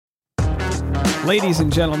Ladies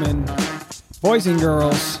and gentlemen, boys and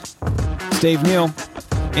girls, it's Dave Neal,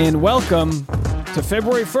 and welcome to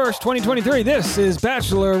February 1st, 2023. This is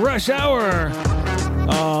Bachelor Rush Hour.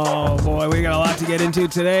 Oh boy, we got a lot to get into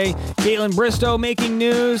today. Kaitlyn Bristowe making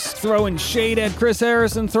news, throwing shade at Chris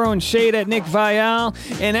Harrison, throwing shade at Nick Viall.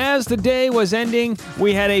 And as the day was ending,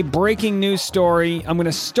 we had a breaking news story. I'm going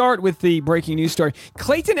to start with the breaking news story.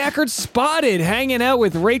 Clayton spotted hanging out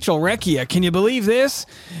with Recchia. Can you believe this?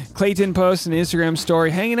 Clayton posts an Instagram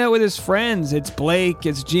story hanging out with his friends. It's Blake,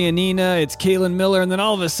 it's Giannina, it's Kaylen Miller, and then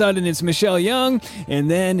all of a sudden it's Michelle Young,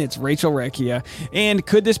 and then it's Recchia. And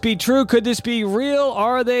could this be true? Could this be real?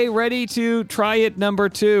 Are they ready to try it number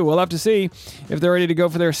 2? We'll have to see if they're ready to go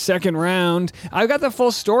for their second round. I've got the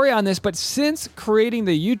full story on this, but since creating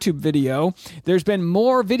the YouTube video, there's been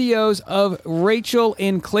more videos of Rachel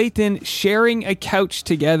and Clayton sharing a couch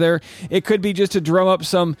together. It could be just to drum up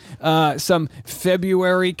some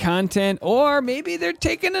February content, or maybe they're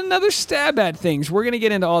taking another stab at things. We're going to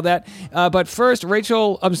get into all that. But first,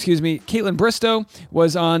 Kaitlyn Bristowe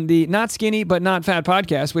was on the Not Skinny But Not Fat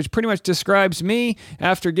podcast, which pretty much describes me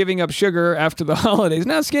after giving up sugar after the holidays.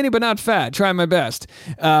 Not skinny, but not fat. Try my best.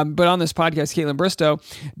 But on this podcast, Kaitlyn Bristowe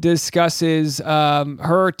discusses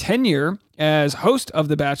her tenure as host of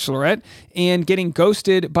The Bachelorette and getting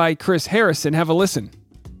ghosted by Chris Harrison. Have a listen.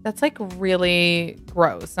 That's like really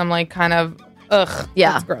gross. I'm like kind of, ugh,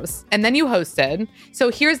 yeah, that's gross. And then you hosted. So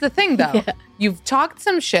here's the thing though. Yeah. You've talked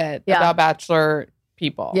some shit about Bachelor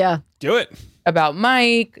people. Yeah. Do it. About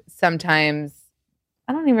Mike. Sometimes,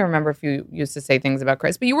 I don't even remember if you used to say things about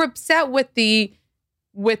Chris, but you were upset with the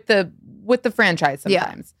franchise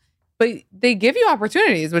sometimes. Yeah. But they give you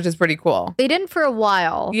opportunities, which is pretty cool. They didn't for a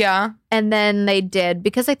while. Yeah. And then they did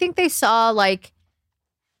because I think they saw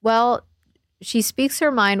she speaks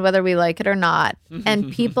her mind whether we like it or not.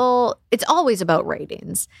 And people, it's always about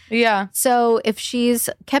ratings. Yeah. So if she's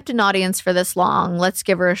kept an audience for this long, let's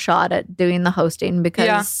give her a shot at doing the hosting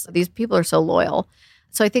because these people are so loyal.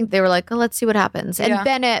 So I think they were like, oh, let's see what happens. And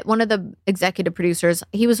Bennett, one of the executive producers,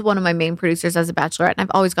 he was one of my main producers as a Bachelorette, and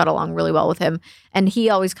I've always got along really well with him. And he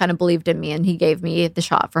always kind of believed in me, and he gave me the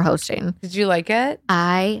shot for hosting. Did you like it?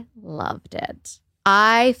 I loved it.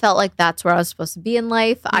 I felt like that's where I was supposed to be in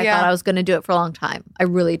life. I thought I was going to do it for a long time. I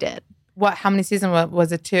really did. What? How many seasons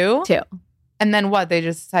was it? 2? 2. And then what? They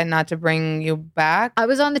just decided not to bring you back? I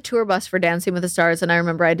was on the tour bus for Dancing with the Stars, and I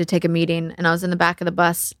remember I had to take a meeting, and I was in the back of the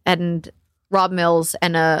bus, and Rob Mills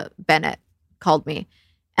and Bennett called me,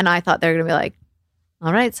 and I thought they were going to be like,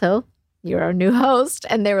 all right, so you're our new host.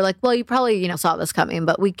 And they were like, well, you probably, saw this coming,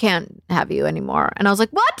 but we can't have you anymore. And I was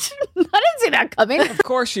like, what? I didn't see that coming. Of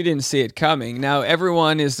course you didn't see it coming. Now,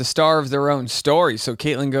 everyone is the star of their own story. So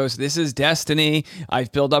Kaitlyn goes, this is destiny.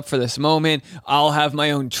 I've built up for this moment. I'll have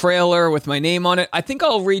my own trailer with my name on it. I think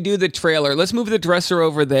I'll redo the trailer. Let's move the dresser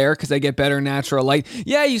over there because I get better natural light.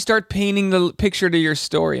 Yeah, you start painting the picture to your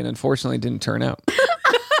story, and unfortunately it didn't turn out.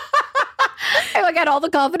 I had all the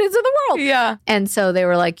confidence in the world. Yeah. And so they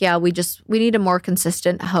were like, yeah, we need a more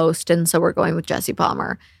consistent host. And so we're going with Jesse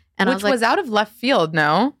Palmer. And Which was out of left field,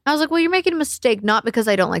 no? I was like, well, you're making a mistake, not because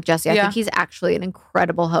I don't like Jesse. I think he's actually an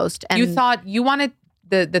incredible host. And you thought you wanted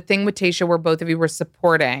the thing with Tayshia where both of you were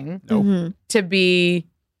supporting to be,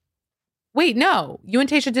 wait, no, you and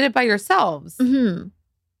Tayshia did it by yourselves. Mm-hmm.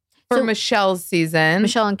 For Michelle's season.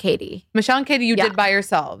 Michelle and Katie, you did by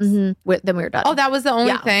yourselves. Mm-hmm. Then we were done. Oh, that was the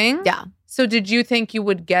only thing? Yeah. So did you think you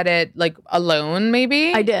would get it like alone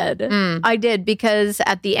maybe? I did. I did because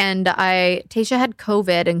at the end, Tayshia had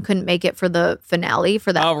COVID and couldn't make it for the finale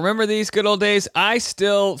for that. Oh, remember these good old days? I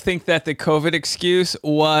still think that the COVID excuse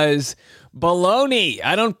was baloney.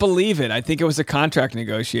 I don't believe it. I think it was a contract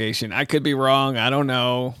negotiation. I could be wrong. I don't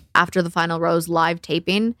know. After the final rose live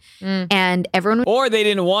taping and everyone... Or they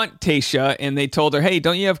didn't want Tayshia and they told her, hey,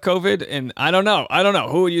 don't you have COVID? And I don't know.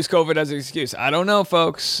 Who would use COVID as an excuse? I don't know,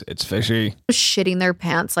 folks. It's fishy. Shitting their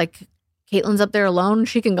pants. Like, Kaitlyn's up there alone.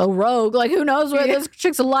 She can go rogue. Like, who knows where this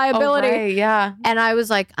chick's a liability. Oh, right, yeah. And I was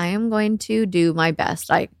like, I am going to do my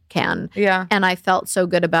best I can. Yeah. And I felt so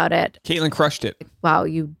good about it. Kaitlyn crushed it. Wow,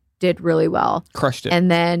 you did really well. Crushed it.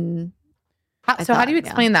 And then... How do you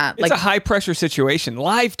explain that? It's a high-pressure situation.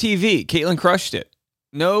 Live TV. Kaitlyn crushed it.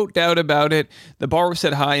 No doubt about it. The bar was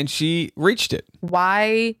set high, and she reached it.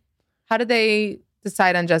 Why? How did they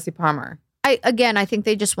decide on Jesse Palmer? I think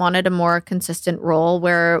they just wanted a more consistent role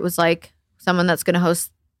where it was like someone that's going to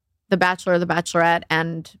host The Bachelor, The Bachelorette,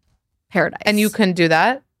 and Paradise. And you couldn't do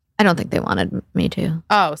that? I don't think they wanted me to.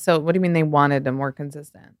 Oh, so what do you mean they wanted a more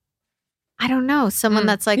consistent? I don't know. Someone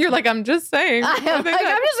that's like... You're like, I'm just saying. I'm just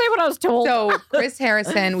saying what I was told. So Chris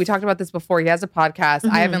Harrison, we talked about this before. He has a podcast.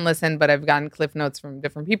 I haven't listened, but I've gotten cliff notes from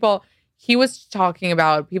different people. he was talking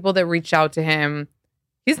about people that reached out to him.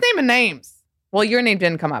 He's naming names. Well, your name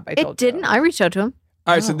didn't come up. I told you. It didn't. I reached out to him.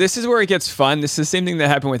 All right, so this is where it gets fun. This is the same thing that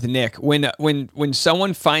happened with Nick. When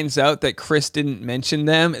someone finds out that Chris didn't mention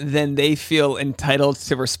them, then they feel entitled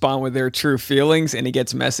to respond with their true feelings, and it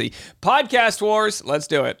gets messy. Podcast wars, let's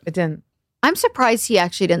do it. It didn't. I'm surprised he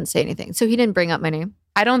actually didn't say anything. So he didn't bring up my name.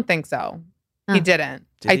 I don't think so. He didn't.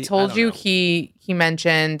 I told you he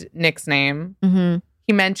mentioned Nick's name. Mm-hmm.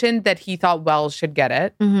 He mentioned that he thought Wells should get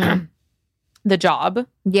it. Mm-hmm. The job.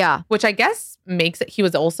 Yeah. Which I guess makes it, he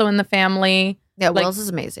was also in the family. Yeah, Wells is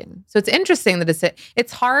amazing. So it's interesting that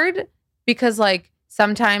it's hard because like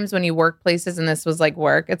sometimes when you work places and this was like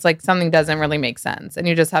work, it's like something doesn't really make sense and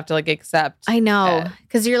you just have to like accept. I know.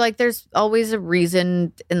 Because you're like, there's always a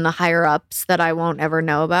reason in the higher ups that I won't ever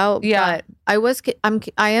know about. Yeah. But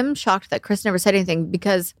I am shocked that Chris never said anything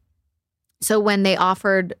because so when they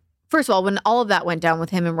offered, first of all, when all of that went down with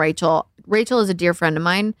him and Rachel is a dear friend of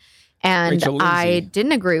mine. And I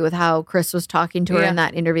didn't agree with how Chris was talking to her in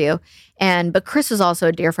that interview. But Chris was also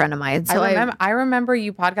a dear friend of mine. So I remember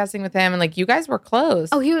you podcasting with him and like you guys were close.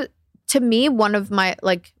 Oh, he was, to me, one of my,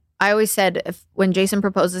 like, I always said when Jason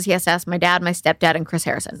proposes, he has to ask my dad, my stepdad, and Chris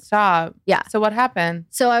Harrison. Stop. Yeah. So what happened?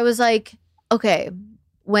 So I was like, okay,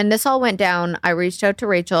 when this all went down, I reached out to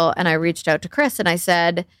Rachel and I reached out to Chris and I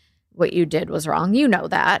said, what you did was wrong. You know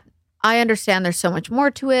that. I understand there's so much more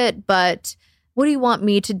to it, but what do you want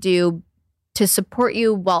me to do to support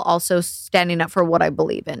you while also standing up for what I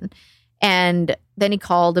believe in? And then he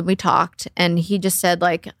called and we talked and he just said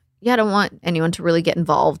like, yeah, I don't want anyone to really get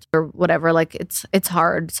involved or whatever. Like it's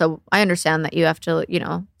hard. So I understand that you have to,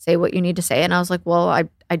 say what you need to say. And I was like, well, I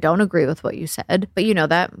don't agree with what you said, but you know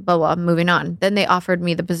that, blah, blah, moving on. Then they offered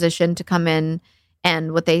me the position to come in.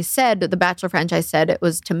 And what they said, the Bachelor franchise said it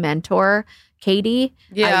was to mentor Katie.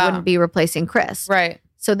 Yeah. I wouldn't be replacing Chris. Right.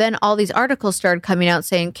 So then all these articles started coming out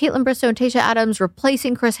saying Kaitlyn Bristowe and Tayshia Adams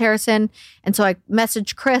replacing Chris Harrison. And so I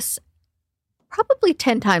messaged Chris probably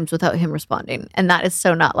 10 times without him responding. And that is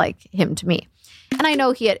so not like him to me. And I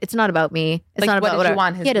know it's not about me. It's like, not about what did you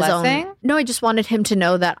want, his blessing? No, I just wanted him to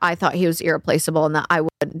know that I thought he was irreplaceable and that I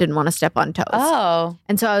didn't want to step on toes. Oh.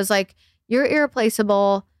 And so I was like, you're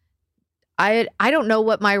irreplaceable. I don't know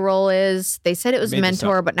what my role is. They said it was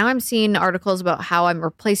mentor, but now I'm seeing articles about how I'm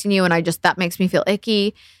replacing you and that makes me feel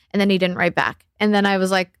icky. And then he didn't write back. And then I was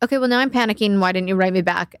like, okay, well now I'm panicking. Why didn't you write me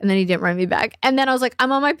back? And then he didn't write me back. And then I was like,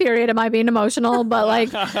 I'm on my period. Am I being emotional? But like,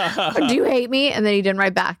 do you hate me? And then he didn't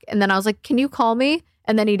write back. And then I was like, can you call me?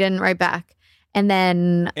 And then he didn't write back. And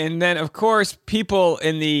then of course, people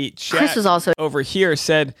in the chat Chris was also over here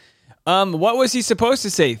said, what was he supposed to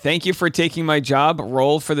say? Thank you for taking my job.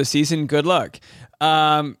 Roll for the season. Good luck.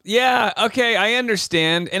 Yeah, okay, I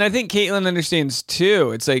understand. And I think Kaitlyn understands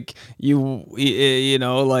too. It's like he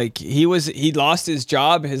lost his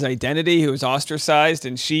job, his identity, he was ostracized,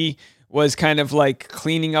 and she was kind of like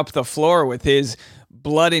cleaning up the floor with his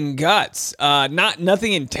blood and guts.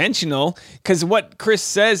 Nothing intentional, because what Chris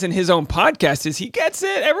says in his own podcast is he gets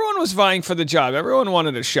it. Everyone was vying for the job. Everyone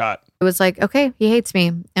wanted a shot. It was like, okay, he hates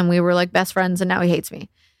me. And we were like best friends and now he hates me.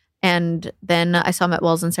 And then I saw him at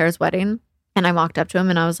Wells and Sarah's wedding and I walked up to him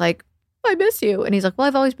and I was like, I miss you. And he's like, well,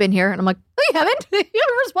 I've always been here. And I'm like, no, you haven't. You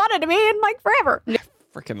haven't responded to me in like forever. I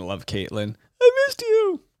freaking love Kaitlyn. I missed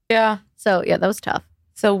you. Yeah. So yeah, that was tough.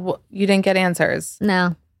 So you didn't get answers?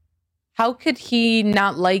 No. How could he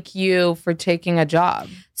not like you for taking a job?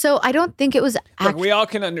 So I don't think it was... Look, we all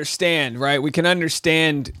can understand, right? We can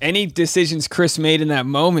understand any decisions Chris made in that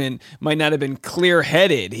moment might not have been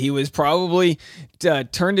clear-headed. He was probably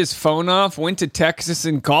turned his phone off, went to Texas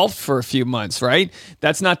and golfed for a few months, right?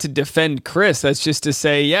 That's not to defend Chris. That's just to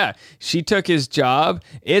say, yeah, she took his job.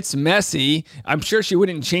 It's messy. I'm sure she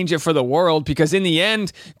wouldn't change it for the world because in the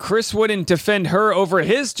end, Chris wouldn't defend her over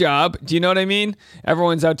his job. Do you know what I mean?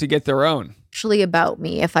 Everyone's out to get their own. Actually about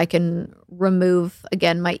me, if I can remove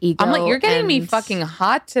again my ego. I'm like, you're getting me fucking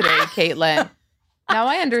hot today, Kaitlyn. Now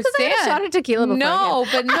I understand. I had a shot of tequila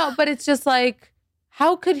before. But it's just like,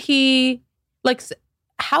 how could he? Have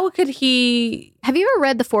you ever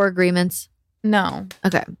read the 4 Agreements? No.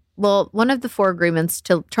 Okay. Well, one of the 4 agreements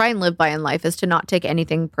to try and live by in life is to not take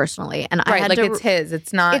anything personally. And I had like to, it's his.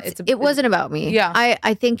 It's not. It wasn't about me. Yeah.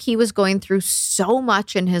 I think he was going through so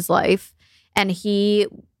much in his life, and he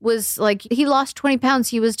was like, he lost 20 pounds.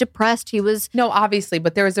 He was depressed. He was... No, obviously,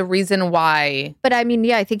 but there was a reason why. But I mean,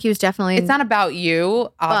 yeah, I think he was definitely... It's not about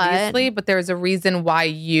you, obviously, but there's a reason why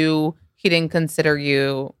he didn't consider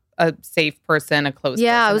you a safe person, a close person.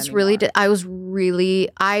 Yeah, I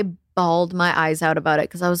I bawled my eyes out about it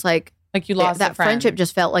because I was like you lost that friend. Friendship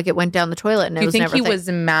just felt like it went down the toilet and Do you think he was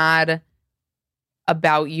mad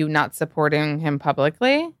about you not supporting him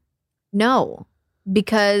publicly? No,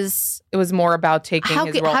 because it was more about taking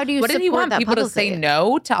his role. How do you what did he want people publicly? To say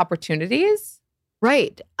no to opportunities?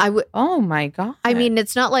 Right. Oh my God. I mean,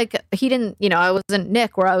 it's not like he didn't, I wasn't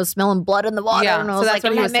Nick where I was smelling blood in the water. Yeah. And I So was that's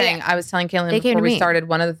like, what he was saying. I was telling Kaitlyn before we started,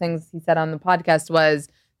 one of the things he said on the podcast was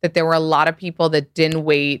that there were a lot of people that didn't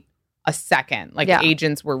wait a second. Like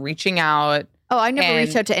agents were reaching out. Oh, I never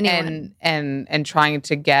reached out to anyone. And trying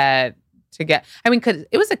to get, I mean, because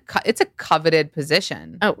it's a coveted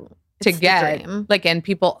position. Oh, to get. Like, and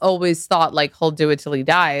people always thought like he'll do it till he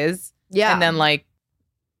dies. Yeah. And then like,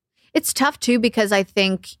 it's tough, too, because I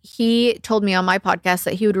think he told me on my podcast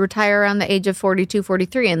that he would retire around the age of 42,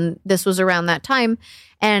 43. And this was around that time.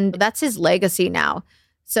 And that's his legacy now.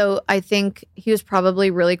 So I think he was probably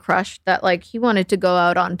really crushed that like he wanted to go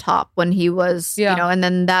out on top when he was, and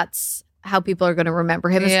then that's how people are going to remember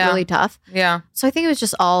him. It's really tough. Yeah. So I think it was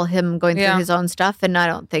just all him going through his own stuff. And I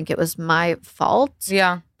don't think it was my fault.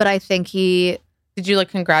 Yeah. But I think Did you like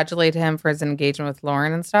congratulate him for his engagement with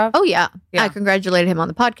Lauren and stuff? Oh, yeah. I congratulated him on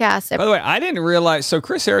the podcast. By the way, I didn't realize, so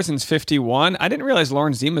Chris Harrison's 51. I didn't realize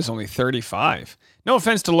Lauren Zima's only 35. No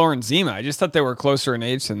offense to Lauren Zima. I just thought they were closer in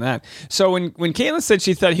age than that. So when Kaitlyn said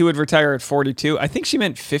she thought he would retire at 42, I think she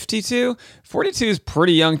meant 52. 42 is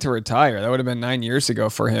pretty young to retire. That would have been 9 years ago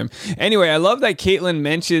for him. Anyway, I love that Kaitlyn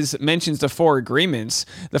mentions the 4 agreements.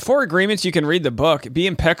 The 4 agreements, you can read the book. Be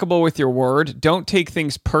impeccable with your word. Don't take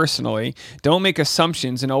things personally. Don't make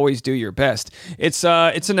assumptions and always do your best. It's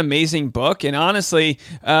an amazing book. And honestly,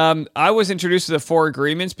 I was introduced to the 4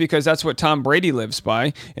 agreements because that's what Tom Brady lives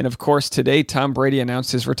by. And of course, today, Tom Brady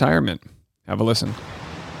announced his retirement. Have a listen.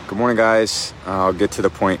 Good morning, guys. I'll get to the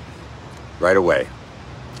point right away.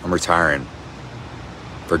 I'm retiring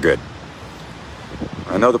for good.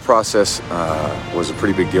 I know the process was a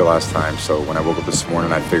pretty big deal last time, so when I woke up this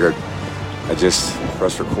morning, I figured I'd just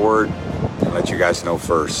press record and let you guys know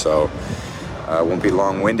first. So I won't be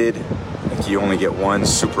long-winded. I think you only get one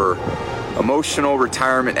super emotional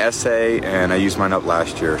retirement essay, and I used mine up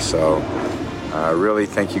last year, so really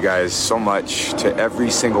thank you guys so much, to every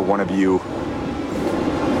single one of you,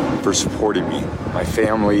 for supporting me. My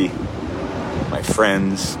family, my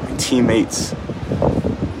friends, my teammates,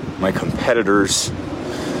 my competitors.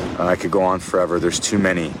 I could go on forever. There's too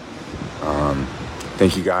many.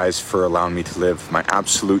 Thank you guys for allowing me to live my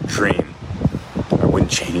absolute dream. I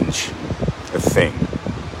wouldn't change a thing.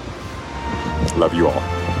 Love you all.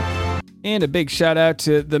 And a big shout out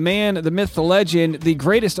to the man, the myth, the legend, the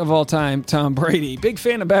greatest of all time, Tom Brady. Big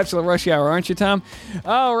fan of Bachelor Rush Hour, aren't you, Tom?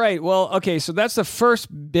 All right. Well, okay. So that's the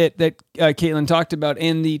first bit that Kaitlyn talked about.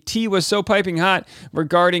 And the tea was so piping hot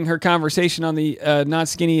regarding her conversation on the Not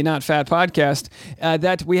Skinny, Not Fat podcast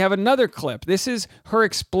that we have another clip. This is her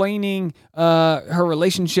explaining her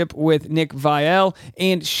relationship with Nick Viall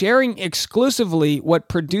and sharing exclusively what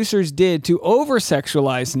producers did to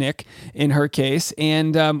over-sexualize Nick, in her case,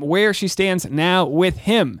 and where she stands now with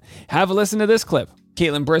him. Have a listen to this clip.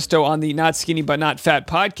 Kaitlyn Bristowe on the Not Skinny But Not Fat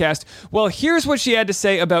podcast. Well, here's what she had to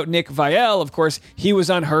say about Nick Viall. Of course, he was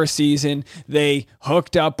on her season. They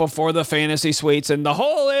hooked up before the fantasy suites and the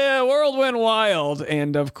whole world went wild.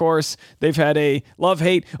 And of course, they've had a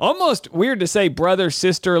love-hate, almost weird to say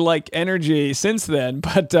brother-sister-like energy since then.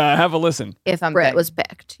 But have a listen. If Britt was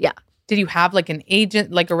picked, yeah. Did you have like an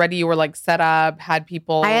agent, like already you were like set up, had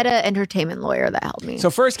people? I had an entertainment lawyer that helped me. So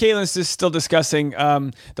first, Kaitlyn's still discussing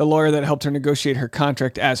the lawyer that helped her negotiate her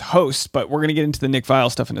contract as host, but we're going to get into the Nick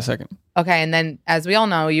Viall stuff in a second. Okay, and then as we all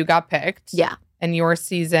know, you got picked. Yeah. And your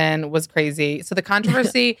season was crazy. So the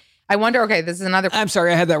controversy, I wonder, okay, this is another. I'm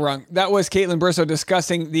sorry, I had that wrong. That was Kaitlyn Bristowe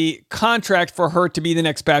discussing the contract for her to be the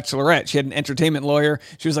next Bachelorette. She had an entertainment lawyer.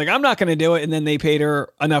 She was like, I'm not going to do it. And then they paid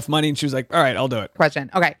her enough money and she was like, all right, I'll do it.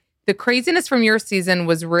 Question. Okay. The craziness from your season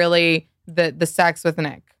was really the sex with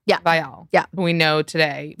Nick. Yeah. Viall. Yeah. Who we know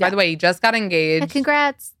today. Yeah. By the way, he just got engaged. Yeah,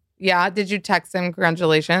 congrats. Yeah. Did you text him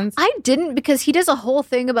congratulations? I didn't, because he does a whole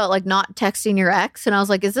thing about like not texting your ex. And I was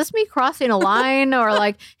like, is this me crossing a line? Or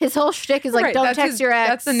like his whole shtick is like, right, don't text your ex.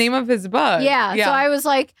 That's the name of his book. Yeah. So I was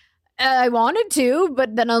like, I wanted to,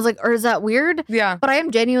 but then I was like, or is that weird? Yeah. But I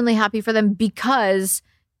am genuinely happy for them because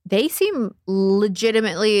they seem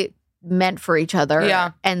legitimately meant for each other.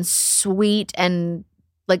 Yeah. And sweet, and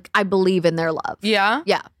like I believe in their love. Yeah?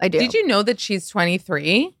 Yeah, I do. Did you know that she's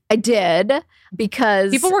 23? I did, because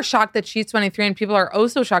people were shocked that she's 23, and people are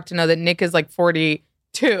also shocked to know that Nick is like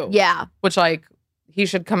 42. Yeah. Which like he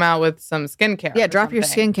should come out with some skincare. Yeah, drop your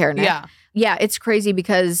skincare, Nick. Yeah. Yeah, it's crazy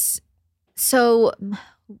because so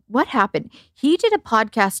what happened? He did a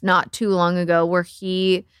podcast not too long ago where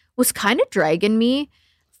he was kind of dragging me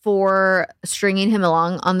for stringing him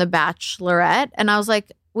along on The Bachelorette. And I was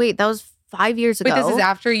like, wait, that was 5 years ago. Wait, this is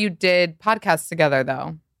after you did podcasts together,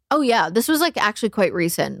 though. Oh, yeah. This was like actually quite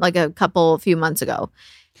recent, like a few months ago.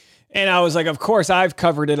 And I was like, of course, I've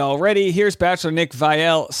covered it already. Here's Bachelor Nick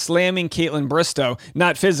Viall slamming Kaitlyn Bristowe,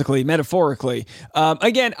 not physically, metaphorically.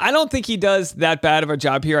 Again, I don't think he does that bad of a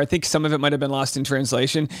job here. I think some of it might have been lost in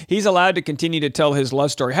translation. He's allowed to continue to tell his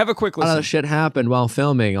love story. Have a quick listen. A lot of shit happened while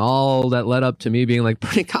filming, all that led up to me being like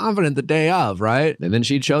pretty confident the day of, right? And then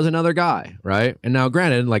she chose another guy, right? And now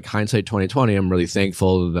granted, like hindsight 2020, I'm really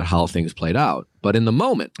thankful that how things played out. But in the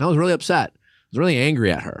moment, I was really upset. I was really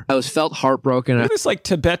angry at her. I felt heartbroken. Look at this like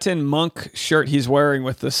Tibetan monk shirt he's wearing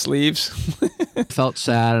with the sleeves. I felt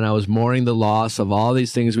sad, and I was mourning the loss of all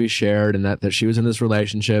these things we shared, and that she was in this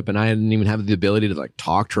relationship, and I didn't even have the ability to like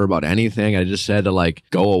talk to her about anything. I just said to like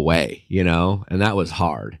go away, you know, and that was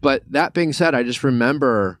hard. But that being said, I just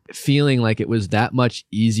remember feeling like it was that much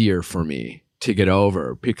easier for me to get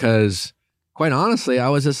over because, quite honestly, I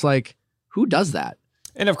was just like, who does that?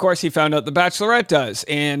 And of course, he found out the Bachelorette does.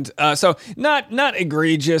 And so not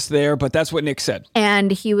egregious there, but that's what Nick said.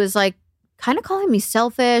 And he was like kind of calling me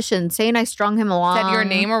selfish and saying I strung him along. Said your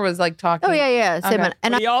name or was like talking? Oh, yeah. Okay.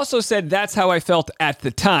 And he also said that's how I felt at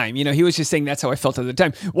the time. You know, he was just saying that's how I felt at the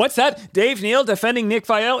time. What's that? Dave Neal defending Nick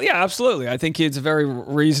Viall? Yeah, absolutely. I think it's a very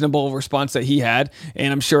reasonable response that he had.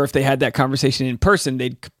 And I'm sure if they had that conversation in person,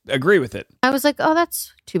 they'd agree with it. I was like, oh,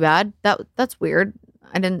 that's too bad. That's weird.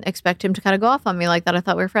 I didn't expect him to kind of go off on me like that. I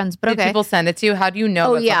thought we were friends, but okay. Did people send it to you? How do you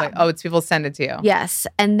know? Oh, yeah. It's people send it to you. Yes.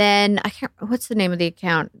 And then what's the name of the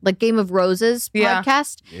account? Like Game of Roses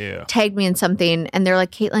podcast. Yeah. Tagged me in something. And they're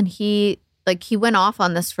like, Kaitlyn, he went off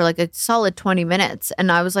on this for like a solid 20 minutes.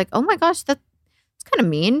 And I was like, oh my gosh, that's kind of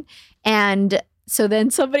mean. And so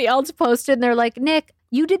then somebody else posted and they're like, Nick,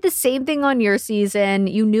 you did the same thing on your season.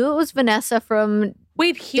 You knew it was Vanessa from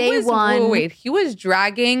day one. Wait, he was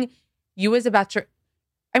dragging you as a bachelor.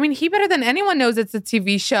 I mean, he better than anyone knows it's a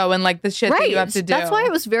TV show and like the shit that you have to do. That's why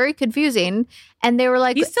it was very confusing. And they were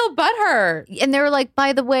like, he's still butthurt. And they were like,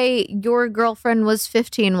 by the way, your girlfriend was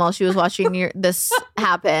 15 while she was watching this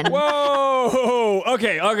happen. Whoa.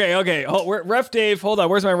 Okay. Ref Dave, hold on.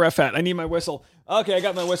 Where's my ref at? I need my whistle. Okay, I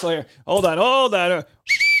got my whistle here. Hold on.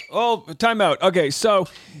 Oh, timeout. Okay, so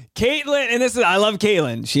Kaitlyn, and I love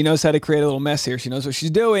Kaitlyn. She knows how to create a little mess here. She knows what she's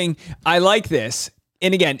doing. I like this.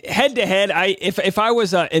 And again, head to head, if I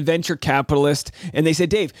was a venture capitalist and they said,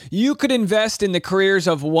 Dave, you could invest in the careers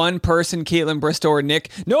of one person, Kaitlyn Bristowe or Nick.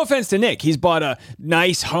 No offense to Nick. He's bought a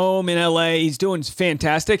nice home in LA. He's doing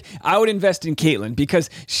fantastic. I would invest in Kaitlyn because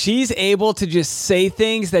she's able to just say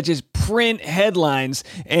things that just print headlines.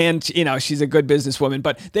 And, you know, she's a good businesswoman.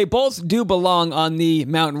 But they both do belong on the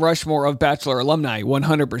Mount Rushmore of Bachelor alumni,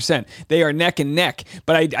 100%. They are neck and neck.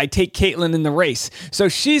 But I take Kaitlyn in the race. So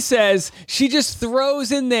she says, she just throws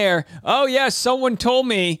in there, oh yeah, someone told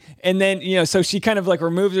me, and then, you know, so she kind of like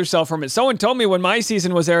removes herself from it. Someone told me when my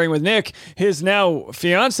season was airing with Nick, his now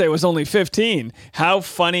fiance was only 15. How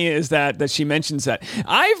funny is that she mentions that?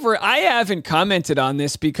 I haven't commented on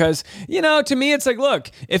this because, you know, to me it's like, look,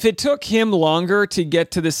 if it took him longer to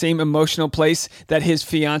get to the same emotional place that his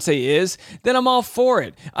fiance is, then I'm all for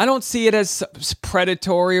it. I don't see it as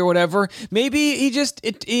predatory or whatever. Maybe he just,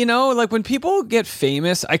 you know, like when people get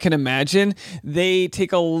famous, I can imagine they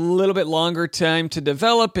take a little bit longer time to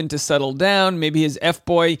develop and to settle down. Maybe his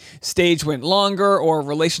F-boy stage went longer, or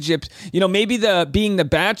relationships, you know, maybe being the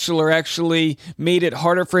Bachelor actually made it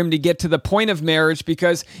harder for him to get to the point of marriage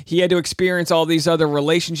because he had to experience all these other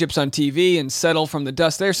relationships on TV and settle from the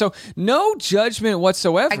dust there. So no judgment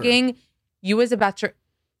whatsoever. Tagging you as a Bachelor.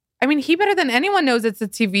 I mean, he better than anyone knows it's a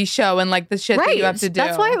TV show and like the shit that you have to do.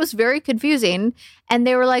 That's why it was very confusing. And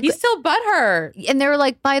they were like, he's still butthurt. And they were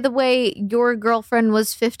like, by the way, your girlfriend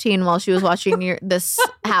was 15 while she was watching this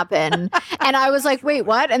happen. And I was like, wait,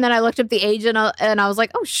 what? And then I looked up the age and I was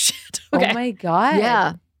like, oh shit. Okay. Oh my God.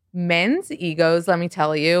 Yeah. Men's egos, let me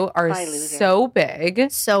tell you, are so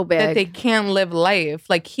big. So big. That they can't live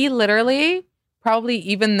life. Like he literally, probably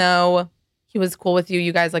even though he was cool with you,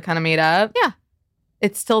 you guys like kind of made up. Yeah.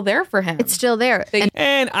 It's still there for him. It's still there.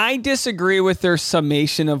 And I disagree with their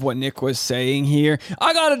summation of what Nick was saying here.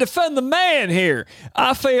 I got to defend the man here.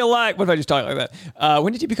 I feel like, what if I just talk like that?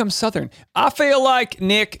 When did you become Southern? I feel like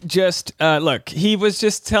Nick just, look, he was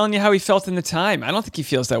just telling you how he felt in the time. I don't think he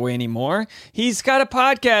feels that way anymore. He's got a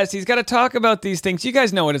podcast. He's got to talk about these things. You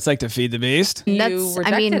guys know what it's like to feed the beast. You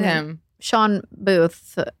rejected him. Sean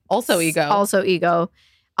Booth. Also ego.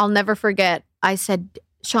 I'll never forget. I said,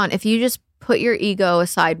 Sean, if you just put your ego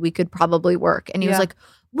aside, we could probably work. And he was like,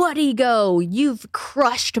 what ego? You've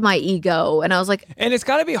crushed my ego. And I was like, and it's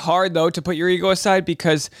got to be hard though to put your ego aside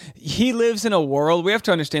because he lives in a world. We have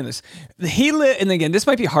to understand this. And again, this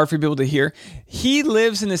might be hard for people to hear. He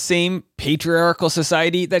lives in the same patriarchal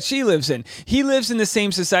society that she lives in. He lives in the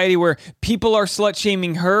same society where people are slut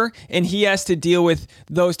shaming her, and he has to deal with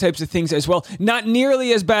those types of things as well. Not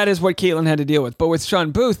nearly as bad as what Kaitlyn had to deal with, but with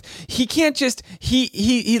Shawn Booth, he can't just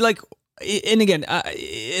he like. And again,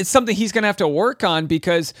 it's something he's going to have to work on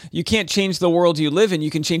because you can't change the world you live in.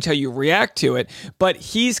 You can change how you react to it. But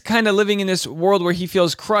he's kind of living in this world where he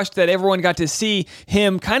feels crushed that everyone got to see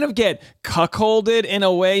him kind of get cuckolded in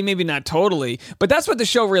a way, maybe not totally. But that's what the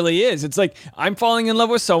show really is. It's like, I'm falling in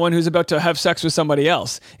love with someone who's about to have sex with somebody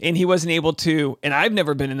else. And he wasn't able to, and I've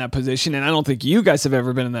never been in that position, and I don't think you guys have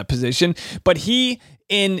ever been in that position. But he,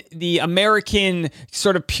 in the American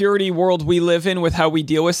sort of purity world we live in with how we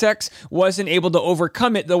deal with sex, wasn't able to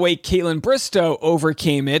overcome it the way Kaitlyn Bristowe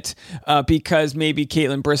overcame it because maybe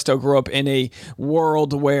Kaitlyn Bristowe grew up in a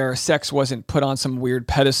world where sex wasn't put on some weird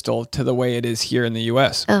pedestal to the way it is here in the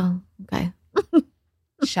U.S. Oh, okay.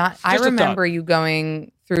 Shawn, I remember you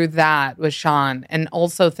going through that with Shawn and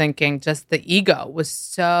also thinking just the ego was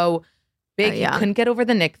so big. Yeah. He couldn't get over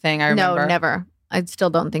the Nick thing, I remember. No, never. I still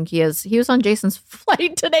don't think he is. He was on Jason's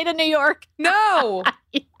flight today to New York. No.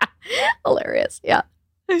 Yeah. Hilarious. Yeah.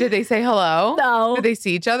 Did they say hello? No. Did they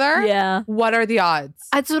see each other? Yeah. What are the odds?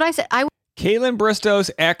 That's what I said. Kaitlyn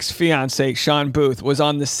Bristowe's ex-fiance, Shawn Booth, was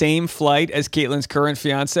on the same flight as Kaitlyn's current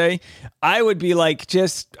fiance. I would be like,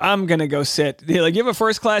 I'm going to go sit. They're like, you have a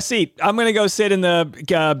first-class seat. I'm going to go sit in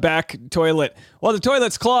the back toilet. Well, the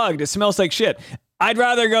toilet's clogged. It smells like shit. I'd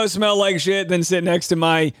rather go smell like shit than sit next to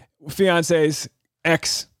my fiance's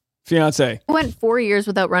ex-fiance. I went 4 years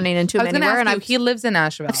without running into him anywhere. And he lives in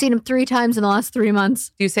Nashville. I've seen him 3 times in the last 3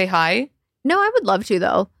 months. Do you say hi? No, I would love to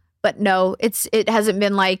though. But no, it hasn't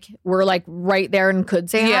been like we're like right there and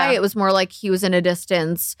could say hi. It was more like he was in a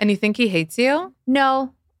distance. And you think he hates you?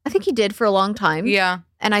 No, I think he did for a long time. Yeah.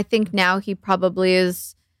 And I think now he probably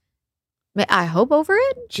is, I hope, over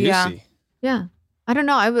it. Juicy. Yeah. I don't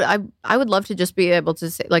know. I would love to just be able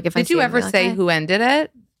to say, like, if Did you ever say who ended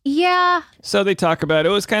it? Yeah. So they talk about it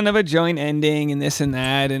was kind of a joint ending and this and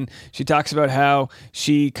that. And she talks about how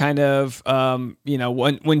she kind of,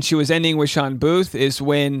 when she was ending with Shawn Booth is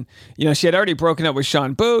when, she had already broken up with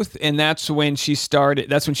Shawn Booth. And that's when she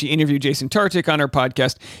interviewed Jason Tartick on her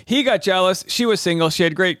podcast. He got jealous. She was single. She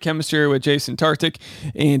had great chemistry with Jason Tartick.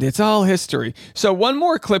 And it's all history. So one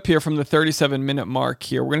more clip here from the 37-minute mark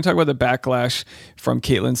here. We're going to talk about the backlash from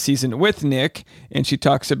Kaitlyn's season with Nick. And she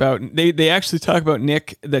talks about, they actually talk about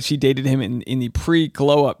Nick, that she dated him in the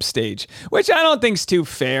pre-glow up stage, which I don't think's too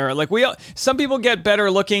fair. Like some people get better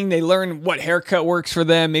looking. They learn what haircut works for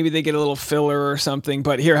them. Maybe they get a little filler or something,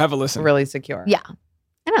 but here, have a listen. Really secure. Yeah.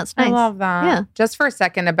 I know, it's nice. I love that. Yeah. Just for a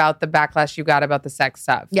second about the backlash you got about the sex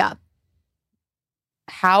stuff. Yeah.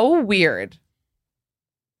 How weird.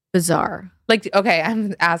 Bizarre. Like, okay,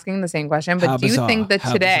 I'm asking the same question, but do you think that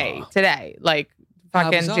today, like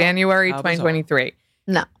fucking January 2023,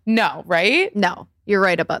 No, right? No, you're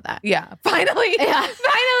right about that. Yeah. Finally. Yeah. Finally.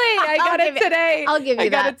 I got it today. I'll give you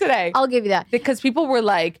that. I got it today. I'll give you that. Because people were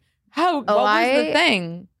like, what was the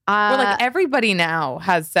thing? We're like, everybody now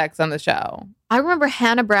has sex on the show. I remember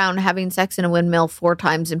Hannah Brown having sex in a windmill 4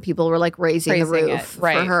 times and people were like raising the roof for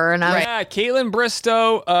her. And Kaitlyn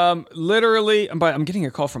Bristowe, literally, I'm getting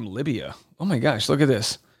a call from Libya. Oh my gosh, look at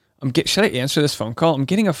this. Should I answer this phone call? I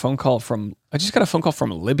just got a phone call from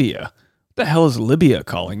Libya. What the hell is Libya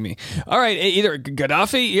calling me? All right, either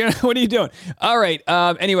Gaddafi, what are you doing? All right,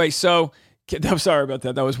 anyway, so I'm sorry about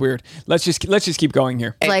that. That was weird. Let's just keep going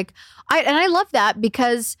here. Like, I love that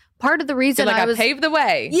because part of the reason I paved the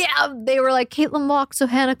way. Yeah, they were like, Kaitlyn walked so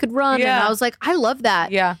Hannah could run. Yeah. And I was like, I love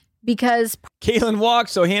that. Yeah. Because Kaitlyn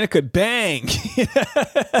walked so Hannah could bang.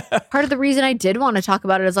 Part of the reason I did want to talk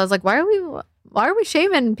about it is I was like, why are we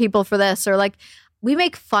shaming people for this? Or like, we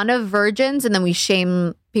make fun of virgins and then we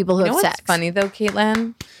shame people who have sex. What's funny though,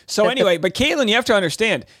 Kaitlyn? So anyway, but Kaitlyn, you have to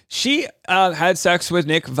understand, she had sex with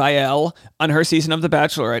Nick Viall on her season of The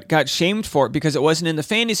Bachelorette, got shamed for it because it wasn't in the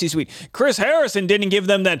fantasy suite. Chris Harrison didn't give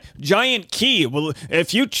them that giant key. Well,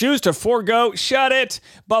 if you choose to forego, shut it.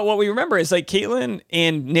 But what we remember is like Kaitlyn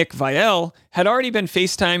and Nick Viall had already been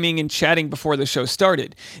FaceTiming and chatting before the show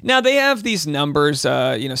started. Now they have these numbers,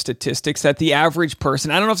 statistics that the average person,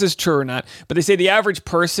 I don't know if this is true or not, but they say the average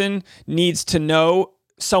person needs to know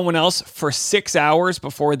someone else for 6 hours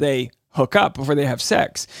before they hook up, before they have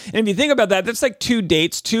sex. And if you think about that, that's like 2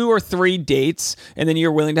 or 3 dates, and then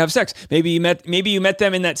you're willing to have sex. Maybe you met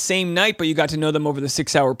them in that same night, but you got to know them over the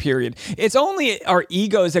 6-hour period. It's only our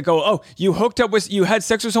egos that go, oh, you had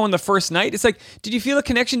sex with someone the first night. It's like, did you feel a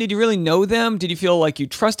connection? Did you really know them? Did you feel like you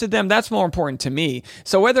trusted them? That's more important to me.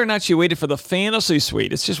 So whether or not she waited for the fantasy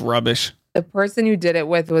suite, it's just rubbish. The person you did it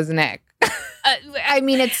with was Nick. I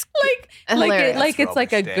mean, it's it's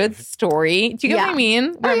like a good story. Do you get what I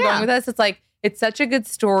mean? Where I'm going with this? It's like, it's such a good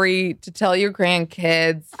story to tell your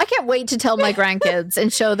grandkids. I can't wait to tell my grandkids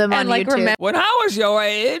and show them on YouTube. When I was your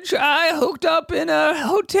age, I hooked up in a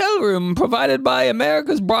hotel room provided by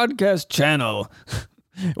America's Broadcast Channel.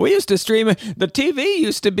 We used to stream. The TV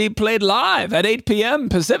used to be played live at 8 p.m.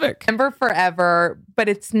 Pacific. Remember forever, but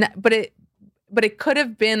it's not. But it could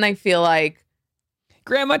have been. I feel like.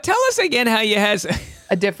 Grandma, tell us again how you had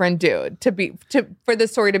a different dude for the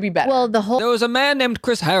story to be better. Well, there was a man named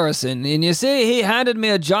Chris Harrison, and you see, he handed me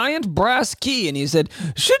a giant brass key, and he said,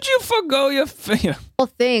 "Should you forgo your?" The whole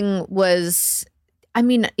thing was, I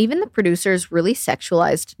mean, even the producers really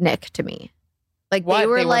sexualized Nick to me. Like they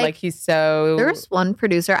were like, he's so. There's one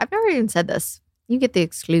producer. I've never even said this. You get the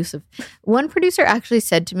exclusive. One producer actually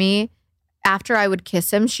said to me, after I would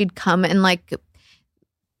kiss him, she'd come and like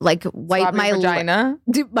wipe my vagina,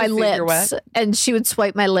 my lips, and she would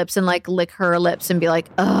swipe my lips and like lick her lips and be like,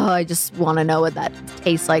 "Oh, I just want to know what that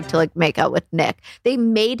tastes like to like make out with Nick." They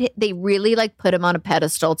really like put him on a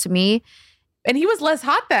pedestal to me, and he was less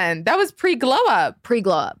hot then. That was pre-glow up,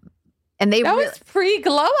 and that was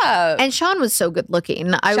pre-glow up. And Sean was so good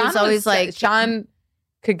looking. I was always like, Sean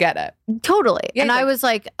could get it totally, and I was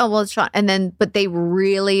like, "Oh well, it's Sean." And then, but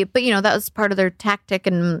that was part of their tactic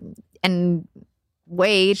and.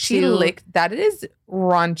 Way she to licked. That is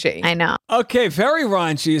raunchy. I know. Okay, very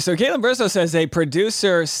raunchy. So Kaitlyn Bristowe says a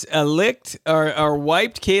producer licked or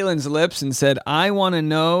wiped Kaitlyn's lips and said, "I want to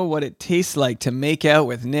know what it tastes like to make out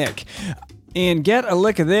with Nick." And get a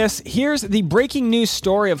look at this. Here's the breaking news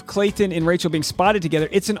story of Clayton and Rachel being spotted together.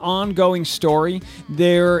 It's an ongoing story.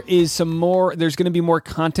 There's going to be more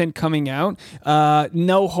content coming out.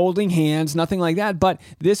 No holding hands, nothing like that. But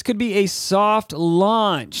this could be a soft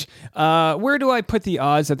launch. Where do I put the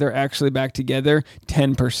odds that they're actually back together?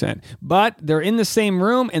 10%. But they're in the same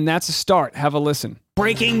room, and that's a start. Have a listen.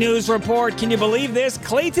 Breaking news report. Can you believe this?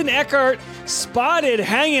 Clayton Echard spotted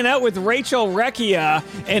hanging out with Rachel Recchia.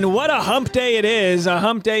 And what a hump day it is. A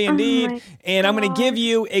hump day indeed. And I'm going to give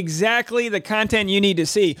you exactly the content you need to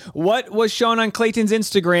see. What was shown on Clayton's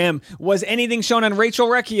Instagram? Was anything shown on Rachel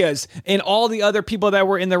Recchia's and all the other people that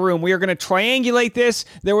were in the room? We are going to triangulate this.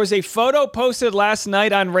 There was a photo posted last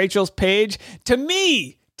night on Rachel's page. To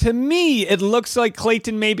me, it looks like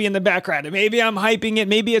Clayton may be in the background. Maybe I'm hyping it.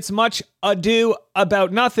 Maybe it's much ado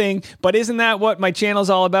about nothing, but isn't that what my channel's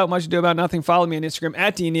all about? Much ado about nothing. Follow me on Instagram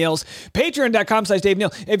 @DNeils, patreon.com/Dave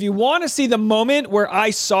Neal. If you want to see the moment where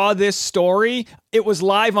I saw this story, it was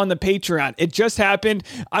live on the Patreon. It just happened.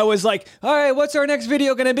 I was like, all right, what's our next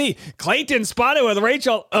video going to be? Clayton spotted with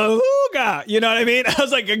Rachel. Ooga. You know what I mean? I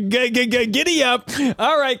was like, giddy up.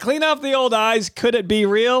 All right, clean off the old eyes. Could it be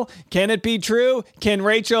real? Can it be true? Can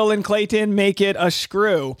Rachel and Clayton make it a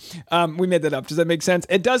screw? We made that up. Does that make sense?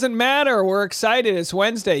 It doesn't matter. We're excited. It's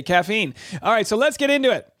Wednesday. Caffeine. All right, so let's get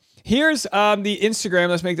into it. Here's the Instagram.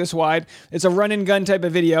 Let's make this wide. It's a run and gun type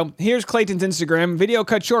of video. Here's Clayton's Instagram. Video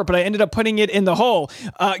cut short, but I ended up putting it in the hole.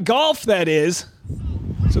 Golf, that is.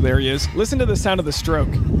 So there he is. Listen to the sound of the stroke.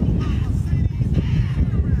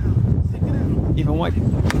 Even white.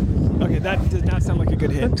 Okay, that did not sound like a good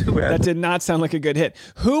hit. That did not sound like a good hit.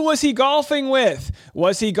 Who was he golfing with?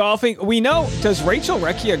 Was he golfing? We know. Does Rachel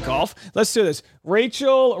Recchia golf? Let's do this.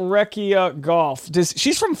 Rachel Recchia golf.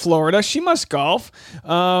 She's from Florida. She must golf.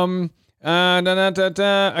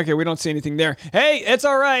 Okay, we don't see anything there. Hey, it's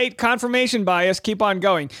all right. Confirmation bias. Keep on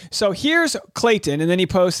going. So here's Clayton, and then he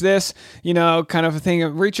posts this, kind of a thing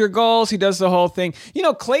of reach your goals. He does the whole thing.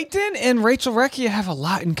 Clayton and Rachel Recchia have a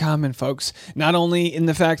lot in common, folks. Not only in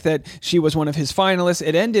the fact that she was one of his finalists.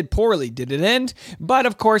 It ended poorly. Did it end? But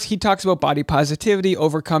of course, he talks about body positivity,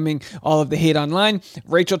 overcoming all of the hate online.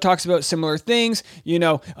 Rachel talks about similar things,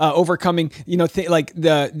 overcoming, like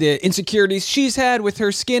the insecurities she's had with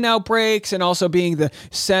her skin outbreak, and also being the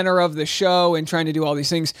center of the show and trying to do all these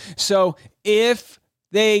things. So if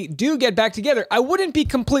they do get back together, I wouldn't be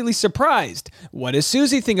completely surprised. What does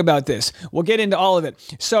Susie think about this? We'll get into all of it.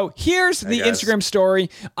 So here's the Instagram story.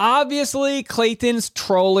 Obviously, Clayton's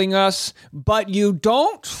trolling us, but you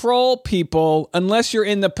don't troll people unless you're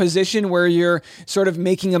in the position where you're sort of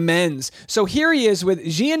making amends. So here he is with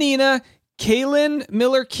Giannina, Kaylin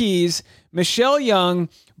Miller-Keys, Michelle Young,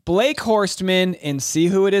 Blake Horstman, and see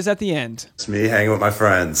who it is at the end. It's me hanging with my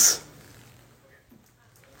friends.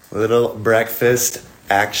 Little breakfast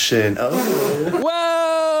action. Oh.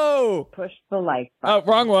 Whoa! Push the like button.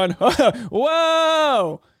 Oh, wrong one.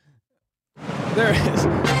 Whoa! There it is.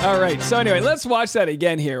 All right. So anyway, let's watch that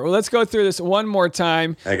again here. Well, let's go through this one more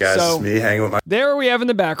time. Hey guys, it's me hanging with my... There we have in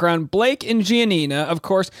the background Blake and Giannina. Of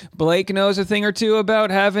course, Blake knows a thing or two about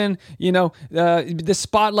having, the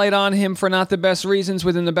spotlight on him for not the best reasons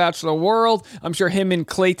within the Bachelor world. I'm sure him and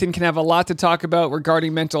Clayton can have a lot to talk about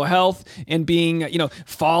regarding mental health and being,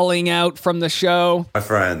 falling out from the show. My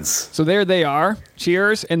friends. So there they are.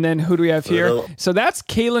 Cheers. And then who do we have here? So that's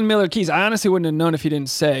Kaitlyn Miller-Keys. I honestly wouldn't have known if he didn't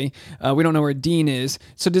say. We don't know where Dean is.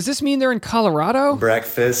 So does this mean they're in Colorado?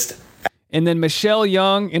 Breakfast. And then Michelle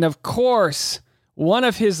Young, and of course, one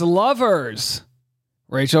of his lovers,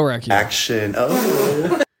 Rachel Recchia. Action.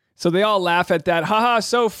 Oh. So they all laugh at that. Haha,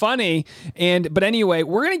 so funny. But anyway,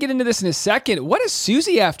 we're going to get into this in a second. What does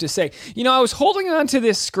Susie have to say? I was holding on to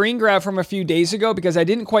this screen grab from a few days ago because I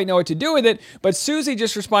didn't quite know what to do with it, but Susie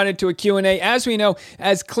just responded to a Q&A. As we know,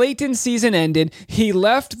 as Clayton's season ended, he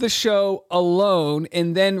left the show alone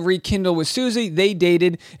and then rekindled with Susie. They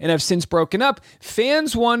dated and have since broken up.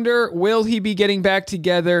 Fans wonder, will he be getting back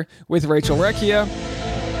together with Rachel Recchia?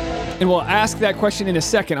 And we'll ask that question in a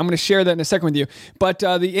second. I'm going to share that in a second with you. But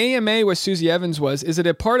the AMA with Susie Evans was, is it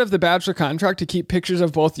a part of the Bachelor contract to keep pictures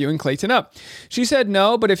of both you and Clayton up? She said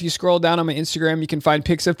no, but if you scroll down on my Instagram, you can find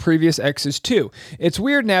pics of previous exes too. It's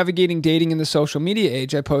weird navigating dating in the social media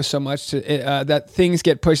age. I post so much that things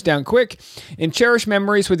get pushed down quick. And cherish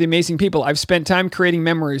memories with the amazing people I've spent time creating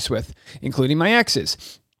memories with, including my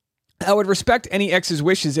exes. I would respect any ex's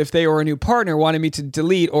wishes if they or a new partner wanted me to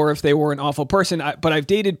delete or if they were an awful person, but I've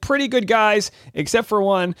dated pretty good guys, except for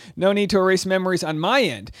one. No need to erase memories on my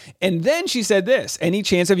end. And then she said this, any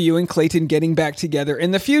chance of you and Clayton getting back together in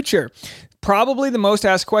the future? Probably the most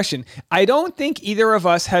asked question. I don't think either of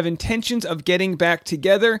us have intentions of getting back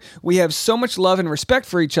together. We have so much love and respect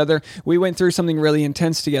for each other. We went through something really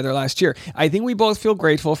intense together last year. I think we both feel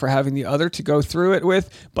grateful for having the other to go through it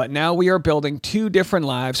with, but now we are building two different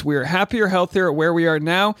lives. We are happier, healthier where we are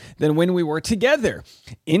now than when we were together.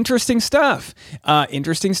 Interesting stuff.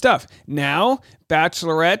 Now,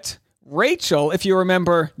 Bachelorette Rachel, if you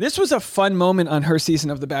remember, this was a fun moment on her season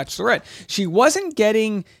of The Bachelorette. She wasn't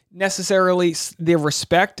getting necessarily the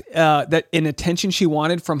respect that and attention she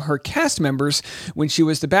wanted from her cast members when she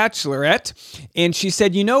was The Bachelorette. And she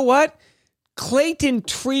said, you know what? Clayton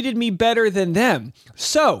treated me better than them.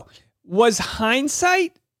 So was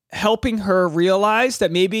hindsight helping her realize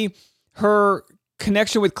that maybe her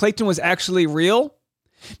connection with Clayton was actually real?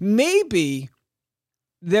 Maybe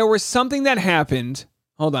there was something that happened.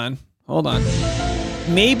 Hold on.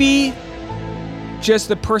 Maybe just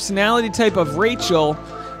the personality type of Rachel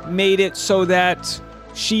made it so that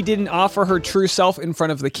she didn't offer her true self in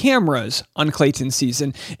front of the cameras on Clayton's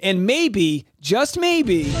season. And maybe, just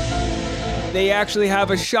maybe, they actually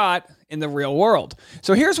have a shot in the real world.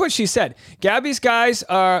 So here's what she said. Gabby's guys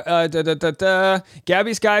are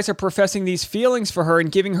professing these feelings for her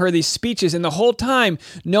and giving her these speeches, and the whole time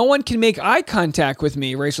no one can make eye contact with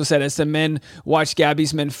me, Rachel said as the men watch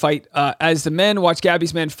Gabby's men fight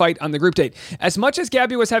on the group date. As much as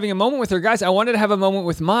Gabby was having a moment with her guys, I wanted to have a moment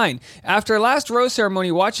with mine. After last rose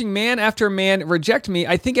ceremony, watching man after man reject me,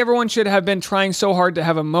 I think everyone should have been trying so hard to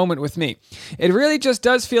have a moment with me. It really just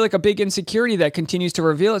does feel like a big insecurity that continues to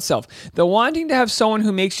reveal itself. The wanting to have someone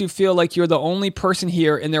who makes you feel like you're the only person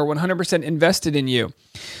here and they're 100% invested in you.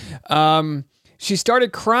 She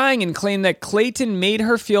started crying and claimed that Clayton made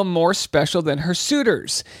her feel more special than her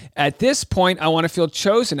suitors. At this point, I want to feel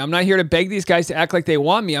chosen. I'm not here to beg these guys to act like they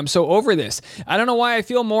want me. I'm so over this. I don't know why I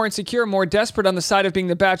feel more insecure, more desperate on the side of being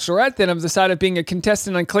the Bachelorette than on the side of being a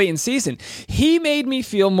contestant on Clayton's season. He made me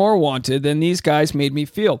feel more wanted than these guys made me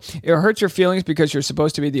feel. It hurts your feelings because you're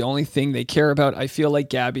supposed to be the only thing they care about. I feel like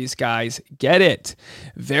Gabby's guys get it.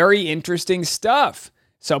 Very interesting stuff.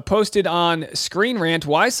 So posted on Screen Rant,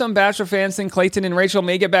 why some Bachelor fans think Clayton and Rachel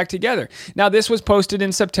may get back together. Now, this was posted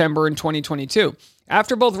in September in 2022.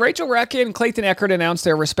 After both Rachel Recchia and Clayton Echard announced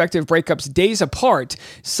their respective breakups days apart,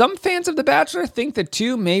 some fans of The Bachelor think the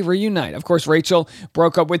two may reunite. Of course, Rachel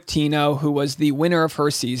broke up with Tino, who was the winner of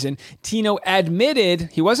her season. Tino admitted,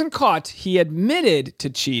 he wasn't caught, he admitted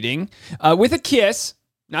to cheating with a kiss.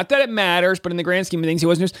 Not that it matters, but in the grand scheme of things, he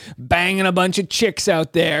wasn't just banging a bunch of chicks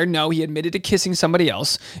out there. No, he admitted to kissing somebody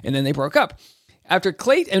else, and then they broke up. After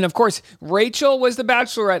Clayton, and of course, Rachel was the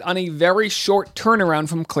Bachelorette on a very short turnaround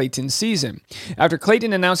from Clayton's season. After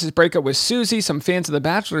Clayton announced his breakup with Susie, some fans of The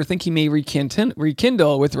Bachelor think he may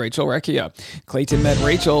rekindle with Rachel Recchia. Clayton met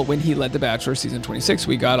Rachel when he led The Bachelor season 26.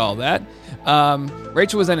 We got all that.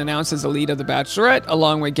 Rachel was then announced as the lead of The Bachelorette,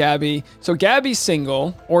 along with Gabby. So Gabby's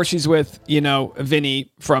single, or she's with,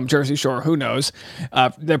 Vinny from Jersey Shore. Who knows?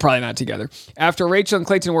 They're probably not together. After Rachel and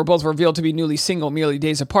Clayton were both revealed to be newly single merely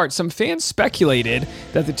days apart, some fans speculated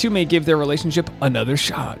that the two may give their relationship another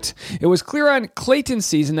shot. It was clear on Clayton's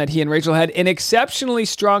season that he and Rachel had an exceptionally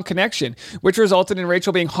strong connection, which resulted in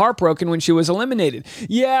Rachel being heartbroken when she was eliminated.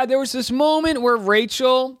 Yeah, there was this moment where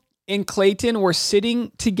Rachel and Clayton were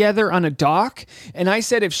sitting together on a dock, and I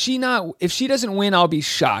said, if she doesn't win, I'll be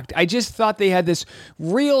shocked. I just thought they had this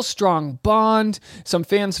real strong bond. Some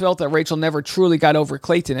fans felt that Rachel never truly got over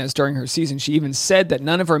Clayton, as during her season she even said that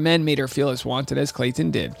none of her men made her feel as wanted as Clayton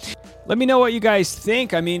did. Let me know what you guys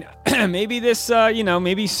think. I mean, maybe this,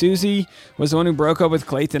 maybe Susie was the one who broke up with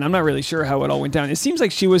Clayton. I'm not really sure how it all went down. It seems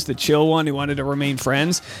like she was the chill one who wanted to remain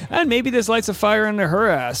friends. And maybe this lights a fire under her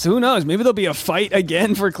ass. Who knows? Maybe there'll be a fight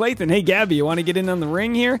again for Clayton. Hey, Gabby, you want to get in on the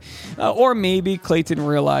ring here? Or maybe Clayton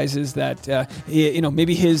realizes that,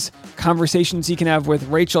 maybe his conversations he can have with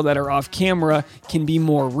Rachel that are off camera can be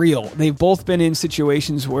more real. They've both been in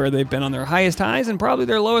situations where they've been on their highest highs and probably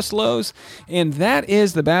their lowest lows. And that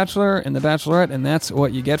is The Bachelor and The Bachelorette, and that's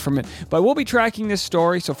what you get from it. But we'll be tracking this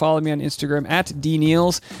story, so follow me on Instagram at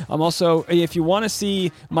DNeils. I'm also, if you want to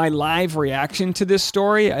see my live reaction to this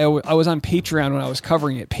story, I was on Patreon when I was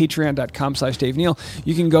covering it, patreon.com/Dave Neal.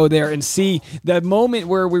 You can go there and see the moment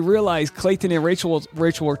where we realized Clayton and Rachel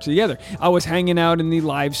were together. I was hanging out in the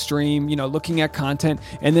live stream, looking at content,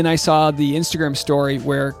 and then I saw the Instagram story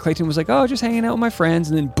where Clayton was like, oh, just hanging out with my friends,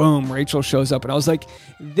 and then boom, Rachel shows up, and I was like,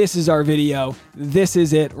 this is our video. This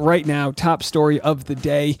is it right now, top story of the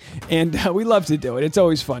day, and we love to do it. It's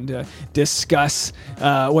always fun to discuss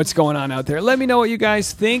what's going on out there. Let me know what you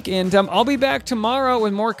guys think, and I'll be back tomorrow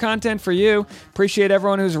with more content for you. Appreciate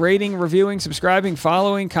everyone who's rating, reviewing, subscribing,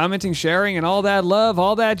 following, commenting, sharing, and all that love,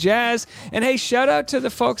 all that jazz. And hey, shout out to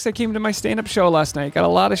the folks that came to my stand-up show last night. Got a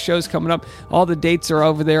lot of shows coming up. All the dates are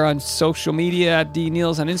over there on social media at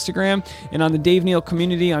DNeils on Instagram and on the Dave Neal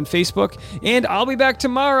community on Facebook. And I'll be back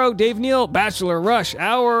tomorrow. Dave Neal, Bachelor Rush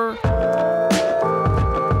Hour.